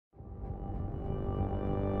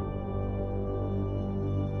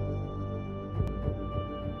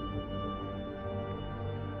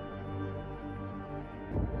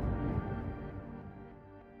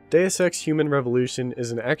Deus Ex Human Revolution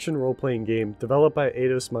is an action role-playing game developed by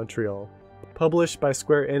Eidos Montreal, published by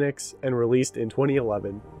Square Enix, and released in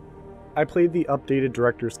 2011. I played the updated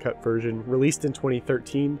Director's Cut version, released in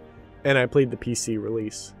 2013, and I played the PC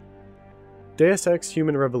release. Deus Ex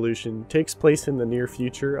Human Revolution takes place in the near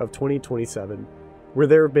future of 2027, where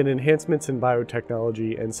there have been enhancements in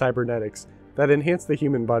biotechnology and cybernetics that enhance the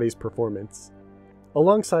human body's performance.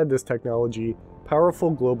 Alongside this technology, powerful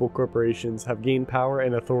global corporations have gained power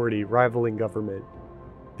and authority rivaling government.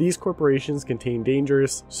 These corporations contain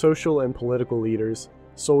dangerous social and political leaders,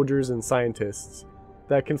 soldiers, and scientists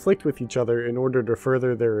that conflict with each other in order to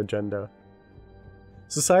further their agenda.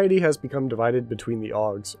 Society has become divided between the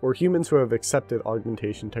Augs, or humans who have accepted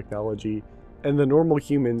augmentation technology, and the normal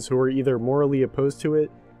humans who are either morally opposed to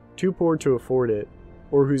it, too poor to afford it,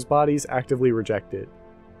 or whose bodies actively reject it.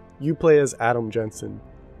 You play as Adam Jensen.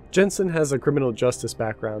 Jensen has a criminal justice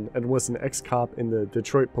background and was an ex-cop in the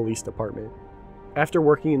Detroit Police Department. After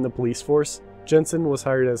working in the police force, Jensen was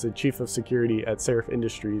hired as a chief of security at Seraph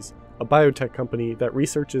Industries, a biotech company that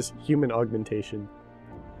researches human augmentation.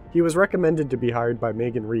 He was recommended to be hired by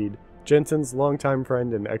Megan Reed, Jensen's longtime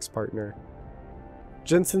friend and ex-partner.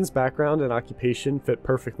 Jensen's background and occupation fit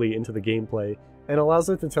perfectly into the gameplay and allows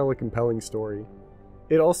it to tell a compelling story.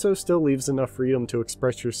 It also still leaves enough freedom to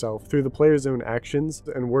express yourself through the player's own actions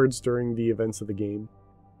and words during the events of the game.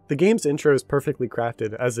 The game's intro is perfectly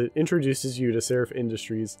crafted as it introduces you to Seraph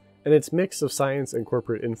Industries and its mix of science and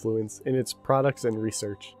corporate influence in its products and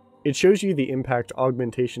research. It shows you the impact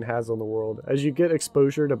augmentation has on the world as you get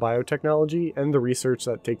exposure to biotechnology and the research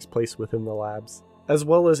that takes place within the labs, as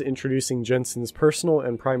well as introducing Jensen's personal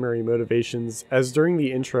and primary motivations, as during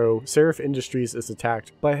the intro, Seraph Industries is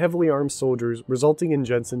attacked by heavily armed soldiers, resulting in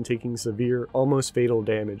Jensen taking severe, almost fatal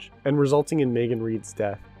damage, and resulting in Megan Reed's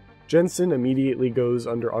death. Jensen immediately goes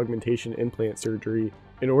under augmentation implant surgery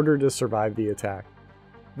in order to survive the attack.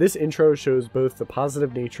 This intro shows both the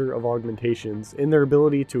positive nature of augmentations in their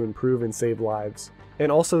ability to improve and save lives, and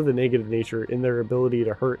also the negative nature in their ability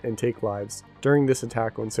to hurt and take lives during this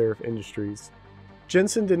attack on Seraph Industries.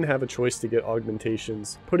 Jensen didn't have a choice to get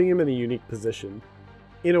augmentations, putting him in a unique position.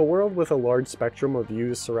 In a world with a large spectrum of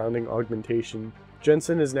views surrounding augmentation,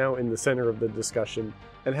 Jensen is now in the center of the discussion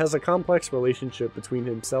and has a complex relationship between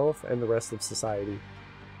himself and the rest of society.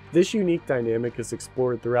 This unique dynamic is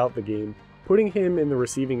explored throughout the game, putting him in the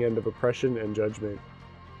receiving end of oppression and judgment.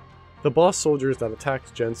 The boss soldiers that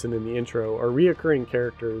attacked Jensen in the intro are reoccurring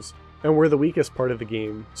characters and were the weakest part of the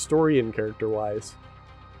game, story and character-wise.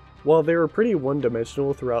 While they were pretty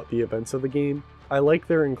one-dimensional throughout the events of the game, I like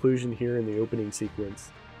their inclusion here in the opening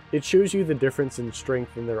sequence. It shows you the difference in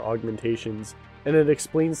strength in their augmentations, and it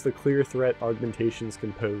explains the clear threat augmentations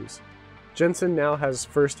can pose. Jensen now has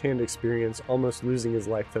first-hand experience almost losing his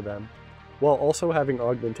life to them, while also having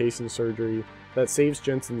augmentation surgery that saves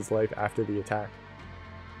Jensen's life after the attack.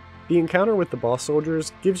 The encounter with the boss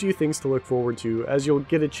soldiers gives you things to look forward to, as you'll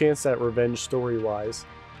get a chance at revenge story-wise.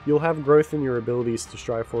 You'll have growth in your abilities to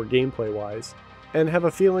strive for gameplay-wise, and have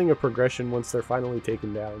a feeling of progression once they're finally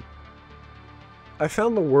taken down. I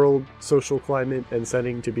found the world, social climate, and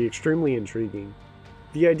setting to be extremely intriguing.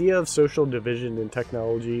 The idea of social division in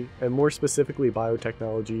technology, and more specifically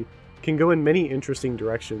biotechnology, can go in many interesting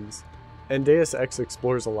directions, and Deus Ex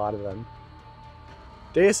explores a lot of them.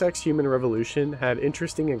 Deus Ex Human Revolution had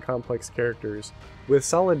interesting and complex characters, with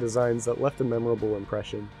solid designs that left a memorable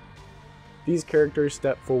impression. These characters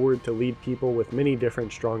step forward to lead people with many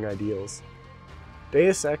different strong ideals.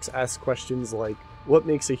 Deus Ex asks questions like, what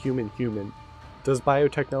makes a human human? Does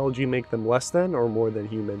biotechnology make them less than or more than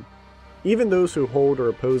human? Even those who hold or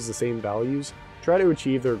oppose the same values try to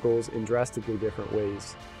achieve their goals in drastically different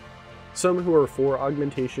ways. Some who are for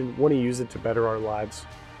augmentation want to use it to better our lives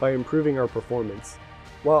by improving our performance,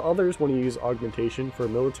 while others want to use augmentation for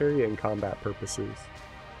military and combat purposes.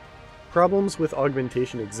 Problems with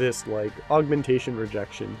augmentation exist, like augmentation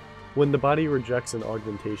rejection, when the body rejects an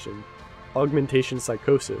augmentation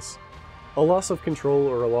psychosis, a loss of control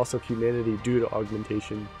or a loss of humanity due to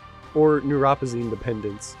augmentation, or neuropazine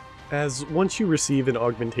dependence, as once you receive an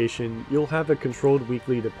augmentation, you'll have a controlled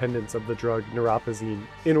weekly dependence of the drug neuropazine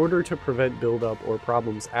in order to prevent buildup or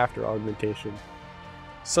problems after augmentation.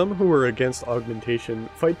 Some who are against augmentation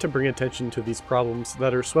fight to bring attention to these problems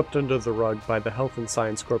that are swept under the rug by the health and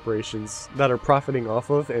science corporations that are profiting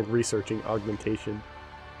off of and researching augmentation.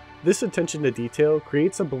 This attention to detail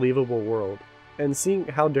creates a believable world, and seeing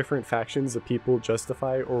how different factions of people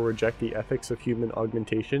justify or reject the ethics of human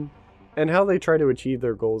augmentation, and how they try to achieve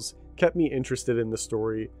their goals, kept me interested in the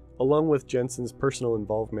story, along with Jensen's personal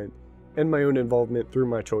involvement, and my own involvement through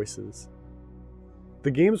my choices. The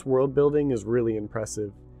game's world building is really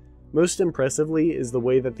impressive. Most impressively is the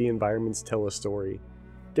way that the environments tell a story.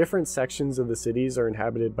 Different sections of the cities are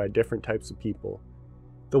inhabited by different types of people.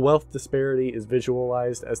 The wealth disparity is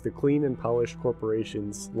visualized as the clean and polished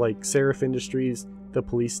corporations like Seraph Industries, the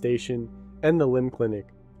police station, and the limb clinic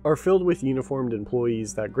are filled with uniformed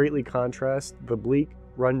employees that greatly contrast the bleak,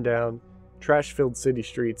 run-down, trash-filled city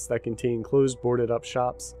streets that contain closed boarded-up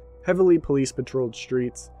shops, heavily police-patrolled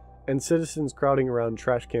streets, and citizens crowding around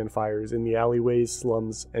trash can fires in the alleyways,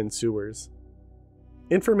 slums, and sewers.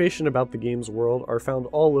 Information about the game's world are found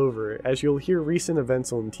all over, as you'll hear recent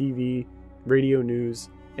events on TV, radio news,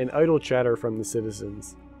 and idle chatter from the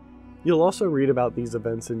citizens. You'll also read about these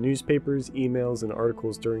events in newspapers, emails, and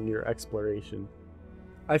articles during your exploration.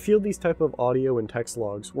 I feel these type of audio and text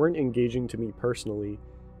logs weren't engaging to me personally,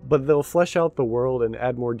 but they'll flesh out the world and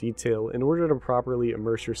add more detail in order to properly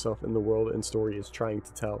immerse yourself in the world and story it's trying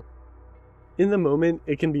to tell. In the moment,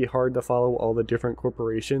 it can be hard to follow all the different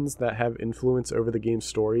corporations that have influence over the game's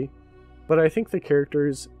story, but I think the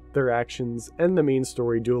characters, their actions, and the main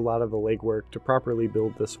story do a lot of the legwork to properly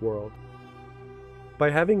build this world.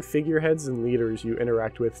 By having figureheads and leaders you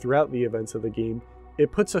interact with throughout the events of the game,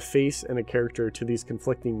 it puts a face and a character to these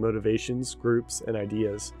conflicting motivations, groups, and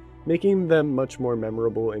ideas, making them much more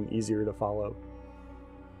memorable and easier to follow.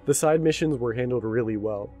 The side missions were handled really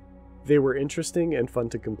well. They were interesting and fun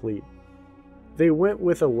to complete. They went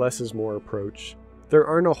with a less is more approach. There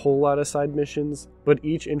aren't a whole lot of side missions, but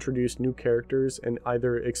each introduced new characters and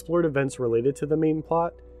either explored events related to the main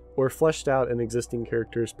plot, or fleshed out an existing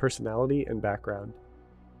character's personality and background.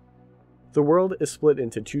 The world is split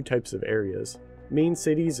into two types of areas: main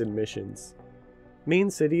cities and missions. Main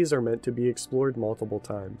cities are meant to be explored multiple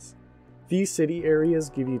times. These city areas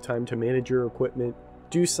give you time to manage your equipment,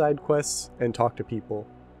 do side quests, and talk to people.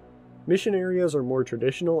 Mission areas are more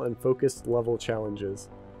traditional and focused level challenges.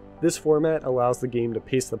 This format allows the game to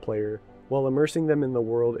pace the player, while immersing them in the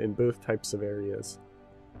world in both types of areas.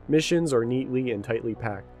 Missions are neatly and tightly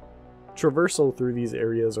packed. Traversal through these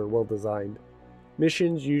areas are well designed.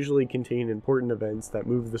 Missions usually contain important events that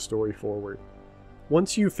move the story forward.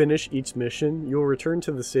 Once you finish each mission, you'll return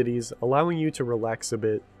to the cities, allowing you to relax a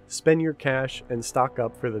bit, spend your cash, and stock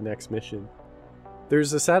up for the next mission.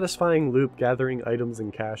 There's a satisfying loop gathering items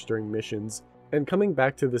and cash during missions, and coming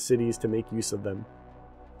back to the cities to make use of them.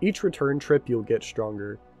 Each return trip you'll get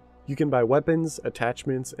stronger. You can buy weapons,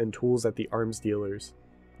 attachments, and tools at the arms dealers.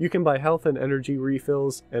 You can buy health and energy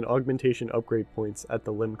refills and augmentation upgrade points at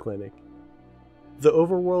the limb clinic. The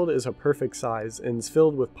overworld is a perfect size and is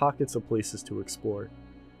filled with pockets of places to explore.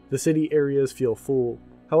 The city areas feel full,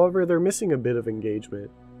 however they're missing a bit of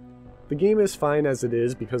engagement. The game is fine as it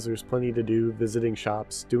is because there's plenty to do, visiting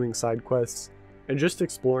shops, doing side quests, and just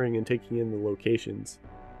exploring and taking in the locations.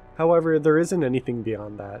 However, there isn't anything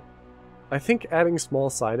beyond that. I think adding small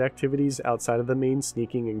side activities outside of the main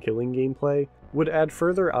sneaking and killing gameplay would add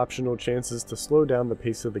further optional chances to slow down the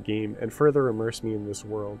pace of the game and further immerse me in this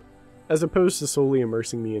world, as opposed to solely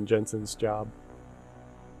immersing me in Jensen's job.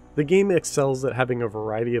 The game excels at having a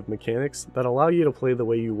variety of mechanics that allow you to play the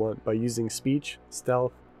way you want by using speech,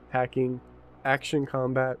 stealth, hacking, action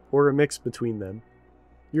combat, or a mix between them.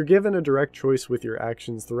 You're given a direct choice with your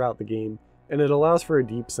actions throughout the game, and it allows for a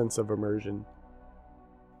deep sense of immersion.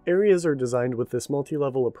 Areas are designed with this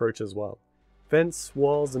multi-level approach as well. Vents,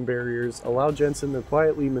 walls, and barriers allow Jensen to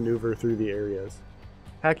quietly maneuver through the areas.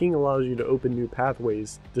 Hacking allows you to open new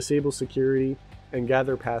pathways, disable security, and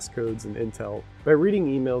gather passcodes and intel by reading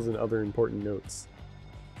emails and other important notes.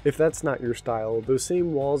 If that's not your style, those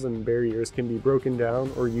same walls and barriers can be broken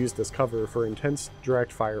down or used as cover for intense,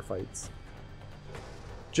 direct firefights.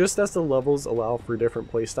 Just as the levels allow for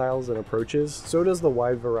different playstyles and approaches, so does the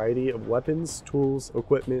wide variety of weapons, tools,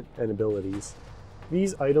 equipment, and abilities.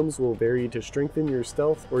 These items will vary to strengthen your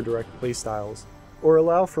stealth or direct playstyles, or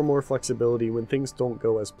allow for more flexibility when things don't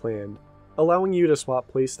go as planned, allowing you to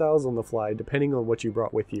swap playstyles on the fly depending on what you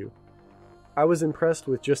brought with you. I was impressed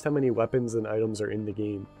with just how many weapons and items are in the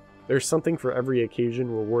game. There's something for every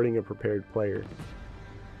occasion rewarding a prepared player.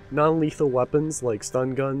 Non-lethal weapons like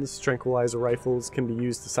stun guns, tranquilizer rifles can be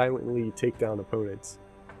used to silently take down opponents,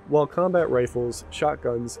 while combat rifles,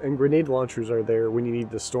 shotguns, and grenade launchers are there when you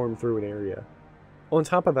need to storm through an area. On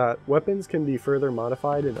top of that, weapons can be further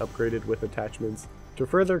modified and upgraded with attachments to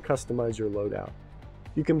further customize your loadout.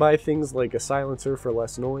 You can buy things like a silencer for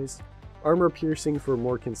less noise, armor piercing for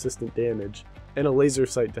more consistent damage, and a laser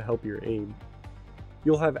sight to help your aim.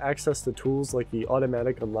 You'll have access to tools like the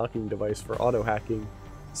automatic unlocking device for auto-hacking,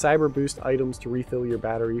 cyber boost items to refill your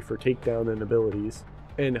battery for takedown and abilities,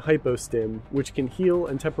 and hypostim, which can heal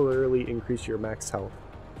and temporarily increase your max health.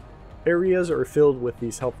 Areas are filled with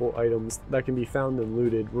these helpful items that can be found and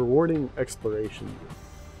looted, rewarding exploration.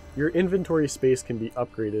 Your inventory space can be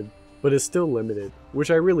upgraded, but is still limited, which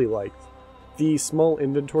I really liked. The small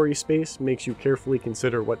inventory space makes you carefully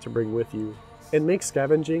consider what to bring with you, and makes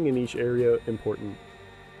scavenging in each area important.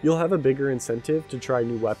 You'll have a bigger incentive to try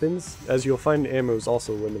new weapons, as you'll find ammo is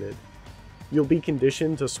also limited. You'll be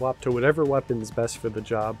conditioned to swap to whatever weapon's best for the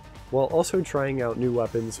job, while also trying out new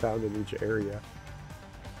weapons found in each area.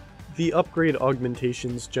 The upgrade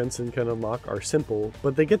augmentations Jensen can unlock are simple,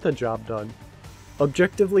 but they get the job done.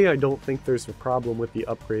 Objectively, I don't think there's a problem with the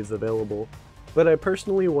upgrades available, but I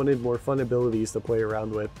personally wanted more fun abilities to play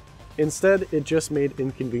around with. Instead, it just made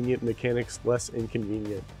inconvenient mechanics less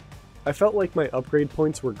inconvenient. I felt like my upgrade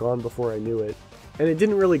points were gone before I knew it, and it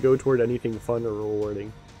didn't really go toward anything fun or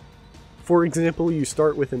rewarding. For example, you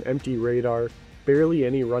start with an empty radar, barely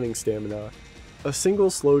any running stamina, a single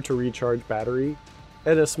slow to recharge battery,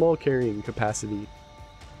 and a small carrying capacity.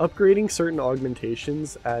 Upgrading certain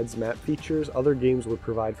augmentations adds map features other games would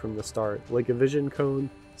provide from the start, like a vision cone,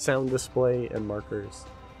 sound display, and markers.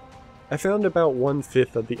 I found about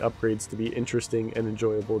 1/5 of the upgrades to be interesting and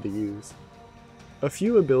enjoyable to use. A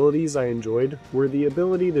few abilities I enjoyed were the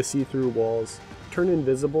ability to see through walls, turn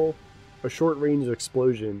invisible, a short-range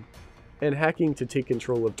explosion, and hacking to take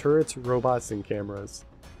control of turrets, robots, and cameras.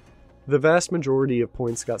 The vast majority of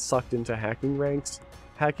points got sucked into hacking ranks,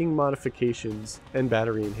 hacking modifications, and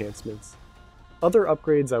battery enhancements. Other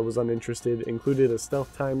upgrades I was uninterested included a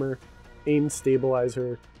stealth timer, aim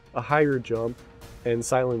stabilizer, a higher jump, and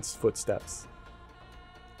silenced footsteps.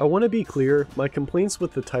 I want to be clear, my complaints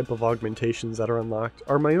with the type of augmentations that are unlocked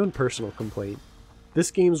are my own personal complaint.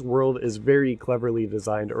 This game's world is very cleverly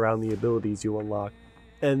designed around the abilities you unlock,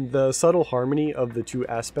 and the subtle harmony of the two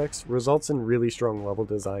aspects results in really strong level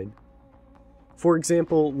design. For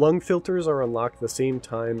example, lung filters are unlocked the same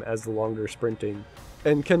time as the longer sprinting,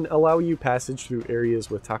 and can allow you passage through areas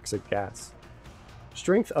with toxic gas.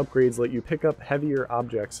 Strength upgrades let you pick up heavier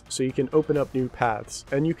objects so you can open up new paths,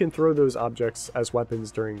 and you can throw those objects as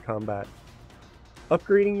weapons during combat.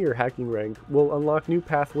 Upgrading your hacking rank will unlock new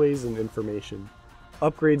pathways and information.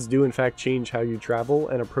 Upgrades do in fact change how you travel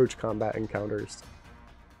and approach combat encounters.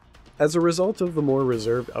 As a result of the more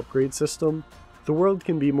reserved upgrade system, the world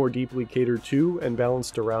can be more deeply catered to and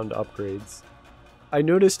balanced around upgrades. I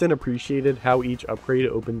noticed and appreciated how each upgrade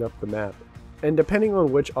opened up the map, and depending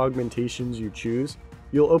on which augmentations you choose,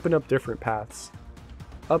 you'll open up different paths.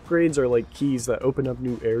 Upgrades are like keys that open up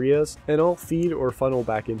new areas, and all feed or funnel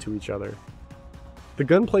back into each other. The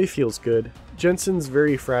gunplay feels good. Jensen's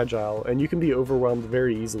very fragile, and you can be overwhelmed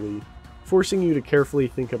very easily, forcing you to carefully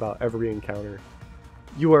think about every encounter.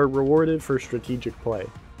 You are rewarded for strategic play.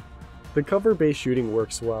 The cover-based shooting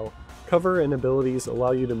works well. Cover and abilities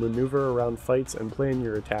allow you to maneuver around fights and plan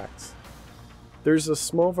your attacks. There's a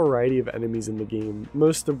small variety of enemies in the game,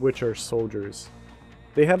 most of which are soldiers.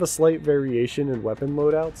 They have a slight variation in weapon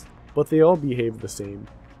loadouts, but they all behave the same.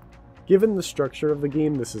 Given the structure of the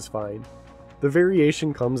game, this is fine. The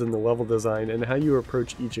variation comes in the level design and how you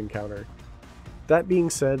approach each encounter. That being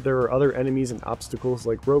said, there are other enemies and obstacles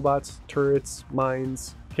like robots, turrets,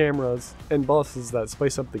 mines, cameras, and bosses that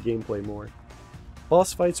spice up the gameplay more.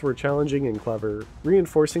 Boss fights were challenging and clever,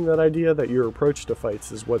 reinforcing that idea that your approach to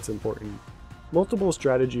fights is what's important. Multiple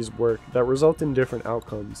strategies work that result in different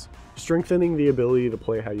outcomes, strengthening the ability to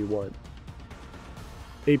play how you want.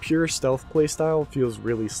 A pure stealth playstyle feels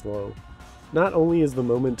really slow. Not only is the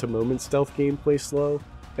moment-to-moment stealth gameplay slow,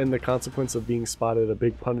 and the consequence of being spotted a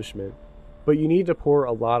big punishment, but you need to pour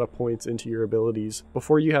a lot of points into your abilities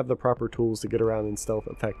before you have the proper tools to get around in stealth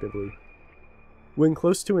effectively. When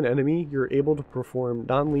close to an enemy, you're able to perform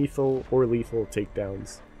non-lethal or lethal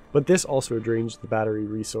takedowns, but this also drains the battery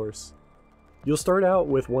resource. You'll start out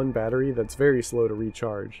with one battery that's very slow to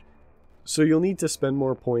recharge, so you'll need to spend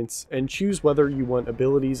more points and choose whether you want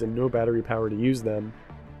abilities and no battery power to use them,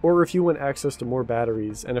 or if you want access to more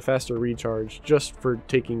batteries and a faster recharge just for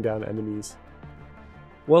taking down enemies.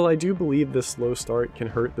 While I do believe this slow start can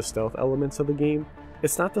hurt the stealth elements of the game,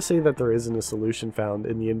 it's not to say that there isn't a solution found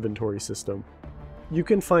in the inventory system. You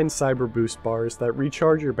can find cyber boost bars that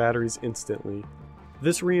recharge your batteries instantly.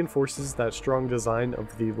 This reinforces that strong design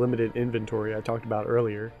of the limited inventory I talked about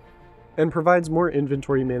earlier, and provides more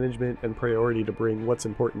inventory management and priority to bring what's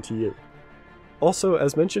important to you. Also,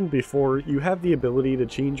 as mentioned before, you have the ability to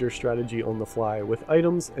change your strategy on the fly with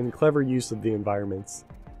items and clever use of the environments.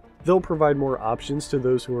 They'll provide more options to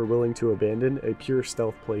those who are willing to abandon a pure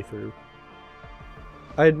stealth playthrough.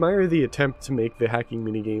 I admire the attempt to make the hacking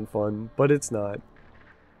minigame fun, but it's not.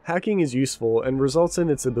 Hacking is useful and results in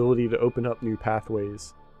its ability to open up new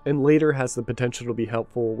pathways. and later has the potential to be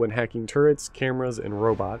helpful when hacking turrets, cameras, and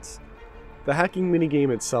robots. The hacking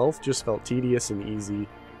minigame itself just felt tedious and easy.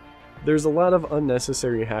 There's a lot of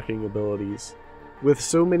unnecessary hacking abilities. With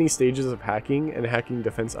so many stages of hacking and hacking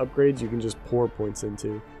defense upgrades you can just pour points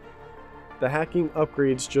into. The hacking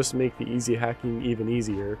upgrades just make the easy hacking even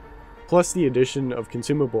easier, plus the addition of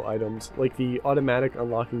consumable items like the automatic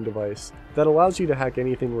unlocking device that allows you to hack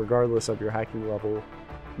anything regardless of your hacking level,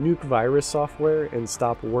 nuke virus software and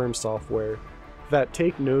stop worm software that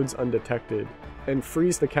take nodes undetected and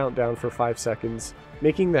freeze the countdown for 5 seconds,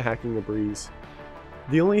 making the hacking a breeze.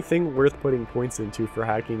 The only thing worth putting points into for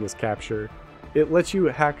hacking is capture. It lets you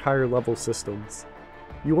hack higher level systems.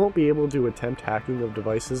 You won't be able to attempt hacking of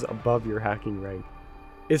devices above your hacking rank.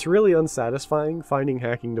 It's really unsatisfying finding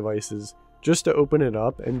hacking devices just to open it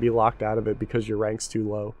up and be locked out of it because your rank's too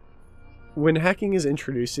low. When hacking is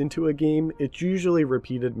introduced into a game, it's usually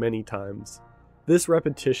repeated many times. This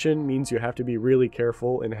repetition means you have to be really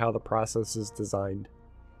careful in how the process is designed.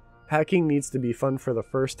 Hacking needs to be fun for the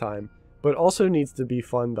first time, but also needs to be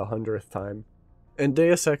fun the 100th time. And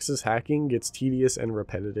Deus Ex's hacking gets tedious and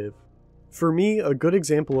repetitive. For me, a good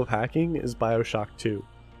example of hacking is BioShock 2.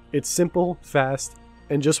 It's simple, fast,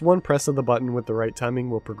 and just one press of the button with the right timing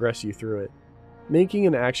will progress you through it, making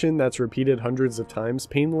an action that's repeated hundreds of times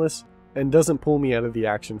painless and doesn't pull me out of the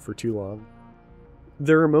action for too long.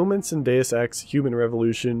 There are moments in Deus Ex Human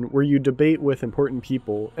Revolution where you debate with important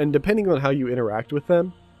people, and depending on how you interact with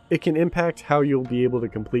them, it can impact how you'll be able to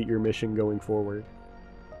complete your mission going forward.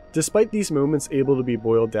 Despite these moments able to be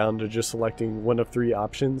boiled down to just selecting one of 3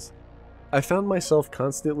 options, I found myself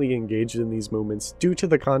constantly engaged in these moments due to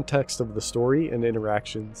the context of the story and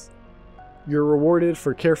interactions. You're rewarded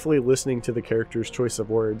for carefully listening to the character's choice of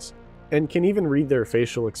words, and can even read their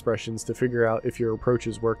facial expressions to figure out if your approach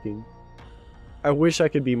is working. I wish I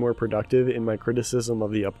could be more productive in my criticism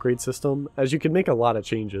of the upgrade system, as you could make a lot of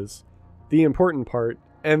changes. The important part,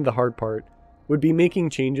 and the hard part, would be making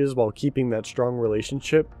changes while keeping that strong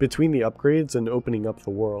relationship between the upgrades and opening up the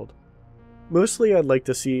world. Mostly I'd like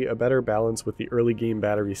to see a better balance with the early game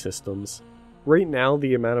battery systems. Right now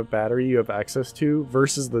the amount of battery you have access to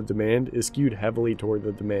versus the demand is skewed heavily toward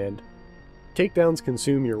the demand. Takedowns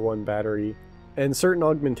consume your 1 battery, and certain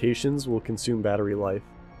augmentations will consume battery life.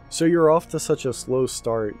 So you're off to such a slow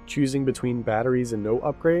start choosing between batteries and no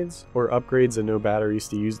upgrades, or upgrades and no batteries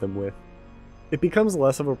to use them with. It becomes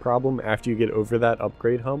less of a problem after you get over that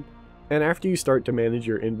upgrade hump, and after you start to manage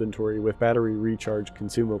your inventory with battery recharge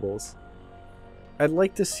consumables. I'd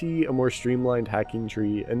like to see a more streamlined hacking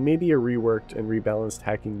tree and maybe a reworked and rebalanced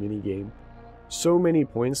hacking minigame. So many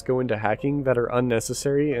points go into hacking that are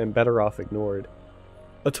unnecessary and better off ignored.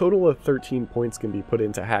 A total of 13 points can be put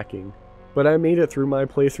into hacking, but I made it through my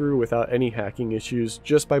playthrough without any hacking issues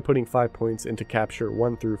just by putting 5 points into capture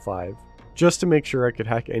 1 through 5, just to make sure I could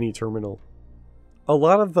hack any terminal. A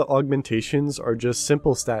lot of the augmentations are just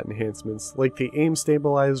simple stat enhancements like the aim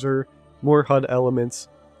stabilizer, more HUD elements,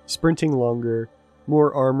 sprinting longer,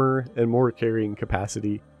 more armor, and more carrying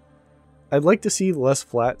capacity. I'd like to see less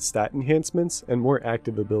flat stat enhancements and more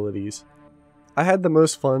active abilities. I had the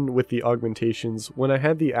most fun with the augmentations when I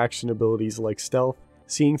had the action abilities like stealth,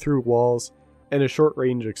 seeing through walls, and a short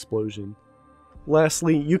range explosion.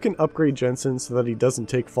 Lastly, you can upgrade Jensen so that he doesn't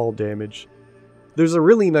take fall damage. There's a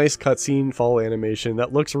really nice cutscene fall animation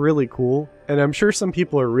that looks really cool, and I'm sure some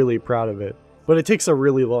people are really proud of it, but it takes a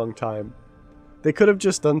really long time. They could have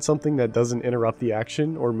just done something that doesn't interrupt the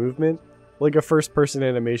action or movement, like a first-person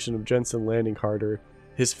animation of Jensen landing harder,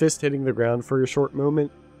 his fist hitting the ground for a short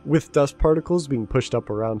moment, with dust particles being pushed up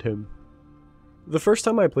around him. The first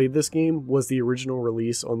time I played this game was the original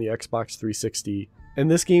release on the Xbox 360, and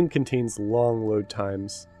this game contains long load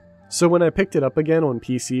times. So when I picked it up again on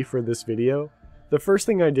PC for this video, the first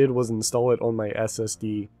thing I did was install it on my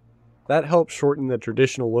SSD. That helped shorten the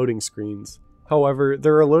traditional loading screens. However,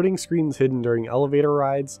 there are loading screens hidden during elevator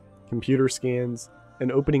rides, computer scans,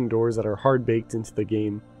 and opening doors that are hard-baked into the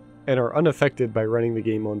game, and are unaffected by running the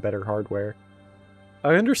game on better hardware.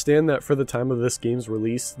 I understand that for the time of this game's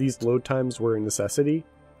release, these load times were a necessity,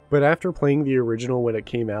 but after playing the original when it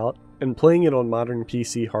came out, and playing it on modern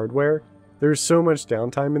PC hardware, there's so much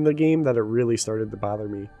downtime in the game that it really started to bother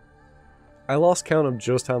me. I lost count of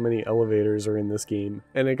just how many elevators are in this game,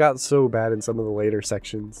 and it got so bad in some of the later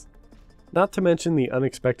sections. Not to mention the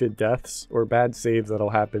unexpected deaths or bad saves that'll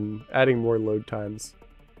happen, adding more load times.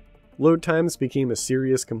 Load times became a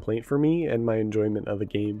serious complaint for me and my enjoyment of the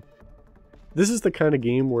game. This is the kind of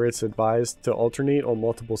game where it's advised to alternate on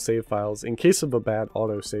multiple save files in case of a bad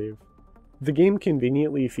autosave. The game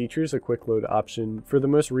conveniently features a quick load option for the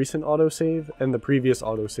most recent autosave and the previous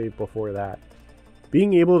autosave before that.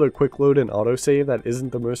 Being able to quick load an autosave that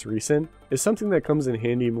isn't the most recent is something that comes in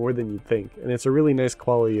handy more than you'd think, and it's a really nice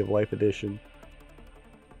quality of life addition.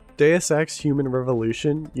 Deus Ex Human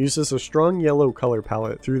Revolution uses a strong yellow color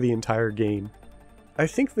palette through the entire game. I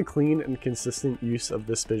think the clean and consistent use of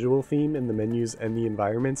this visual theme in the menus and the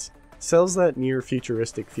environments sells that near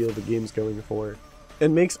futuristic feel the game's going for,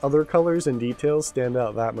 and makes other colors and details stand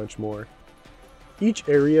out that much more. Each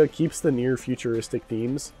area keeps the near futuristic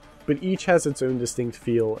themes, but each has its own distinct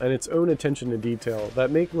feel and its own attention to detail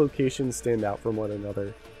that make locations stand out from one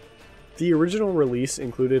another. The original release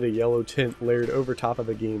included a yellow tint layered over top of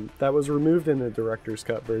the game that was removed in the director's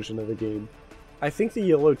cut version of the game. I think the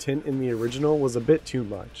yellow tint in the original was a bit too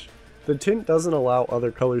much. The tint doesn't allow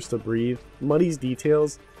other colors to breathe, muddies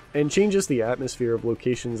details, and changes the atmosphere of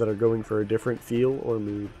locations that are going for a different feel or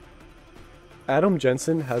mood.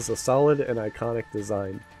 Jensen has a solid and iconic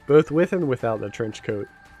design, both with and without the trench coat,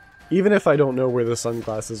 even if I don't know where the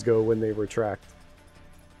sunglasses go when they retract.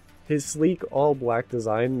 His sleek, all-black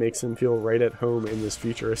design makes him feel right at home in this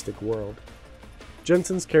futuristic world.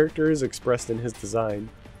 Jensen's character is expressed in his design.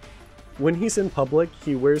 When he's in public,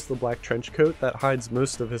 he wears the black trench coat that hides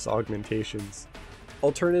most of his augmentations.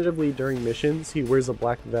 Alternatively, during missions, he wears a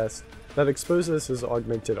black vest that exposes his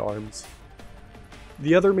augmented arms.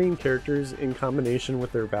 The other main characters, in combination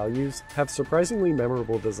with their values, have surprisingly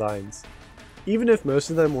memorable designs. Even if most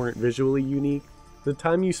of them weren't visually unique, the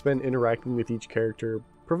time you spent interacting with each character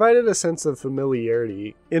provided a sense of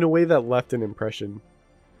familiarity in a way that left an impression.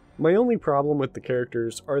 My only problem with the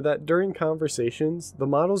characters are that during conversations, the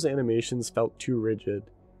model's animations felt too rigid.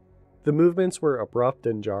 The movements were abrupt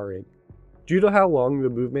and jarring. Due to how long the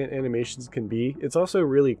movement animations can be, it's also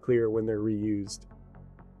really clear when they're reused.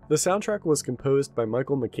 The soundtrack was composed by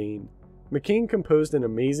McCann. McCann composed an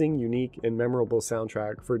amazing, unique, and memorable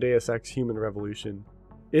soundtrack for Deus Ex Human Revolution.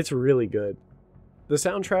 It's really good. The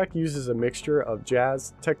soundtrack uses a mixture of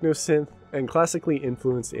jazz, techno-synth, and classically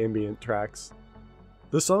influenced ambient tracks.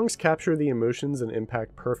 The songs capture the emotions and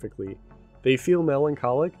impact perfectly. They feel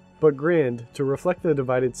melancholic, but grand to reflect the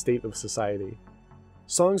divided state of society.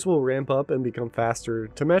 Songs will ramp up and become faster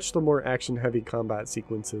to match the more action-heavy combat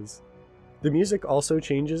sequences. The music also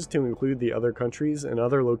changes to include the other countries and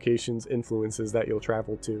other locations' influences that you'll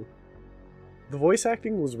travel to. The voice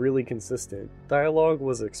acting was really consistent. Dialogue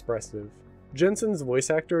was expressive. Jensen's voice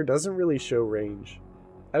actor doesn't really show range.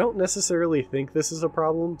 I don't necessarily think this is a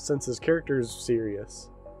problem since his character is serious.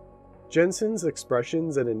 Jensen's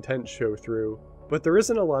expressions and intent show through, but there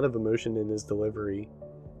isn't a lot of emotion in his delivery.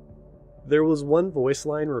 There was one voice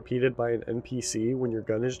line repeated by an NPC when your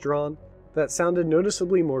gun is drawn that sounded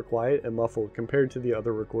noticeably more quiet and muffled compared to the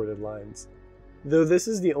other recorded lines, though this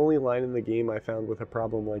is the only line in the game I found with a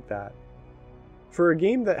problem like that. For a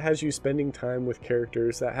game that has you spending time with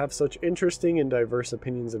characters that have such interesting and diverse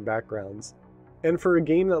opinions and backgrounds, and for a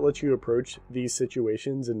game that lets you approach these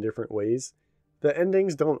situations in different ways, the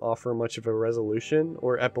endings don't offer much of a resolution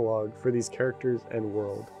or epilogue for these characters and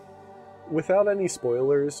world. Without any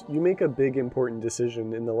spoilers, you make a big important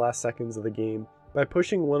decision in the last seconds of the game by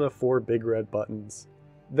pushing one of 4 big red buttons.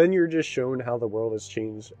 Then you're just shown how the world has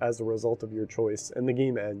changed as a result of your choice, and the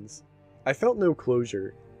game ends. I felt no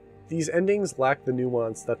closure. These endings lack the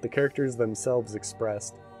nuance that the characters themselves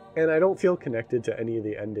expressed, and I don't feel connected to any of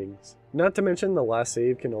the endings. Not to mention the last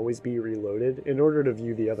save can always be reloaded in order to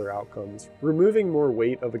view the other outcomes, removing more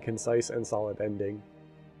weight of a concise and solid ending.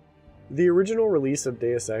 The original release of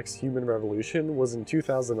Deus Ex Human Revolution was in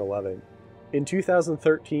 2011. In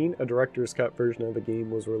 2013, a director's cut version of the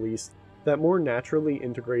game was released that more naturally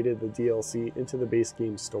integrated the DLC into the base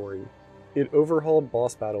game story. It overhauled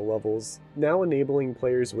boss battle levels, now enabling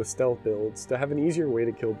players with stealth builds to have an easier way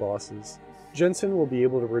to kill bosses. Jensen will be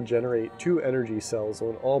able to regenerate 2 energy cells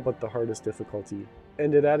on all but the hardest difficulty,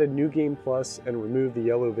 and it added New Game Plus and removed the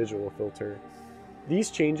yellow visual filter.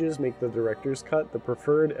 These changes make the director's cut the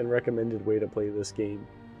preferred and recommended way to play this game.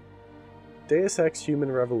 Deus Ex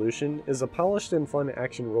Human Revolution is a polished and fun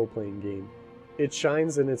action role-playing game. It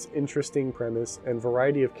shines in its interesting premise and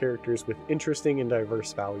variety of characters with interesting and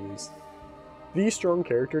diverse values. These strong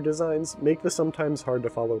character designs make the sometimes hard to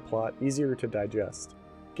follow plot easier to digest.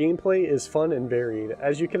 Gameplay is fun and varied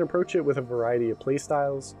as you can approach it with a variety of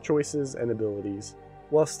playstyles, choices, and abilities,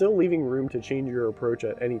 while still leaving room to change your approach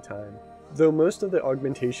at any time. Though most of the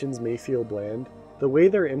augmentations may feel bland, the way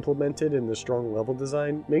they're implemented in the strong level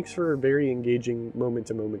design makes for a very engaging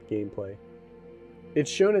moment-to-moment gameplay. It's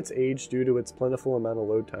shown its age due to its plentiful amount of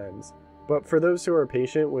load times, but for those who are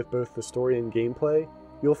patient with both the story and gameplay,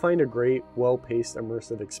 you'll find a great, well-paced,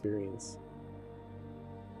 immersive experience.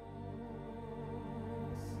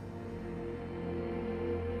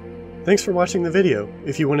 Thanks for watching the video.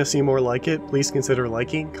 If you want to see more like it, please consider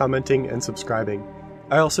liking, commenting, and subscribing.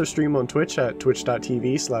 I also stream on Twitch at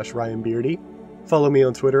twitch.tv/RyanBeardy. Follow me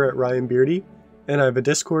on Twitter at RyanBeardy, and I have a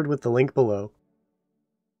Discord with the link below.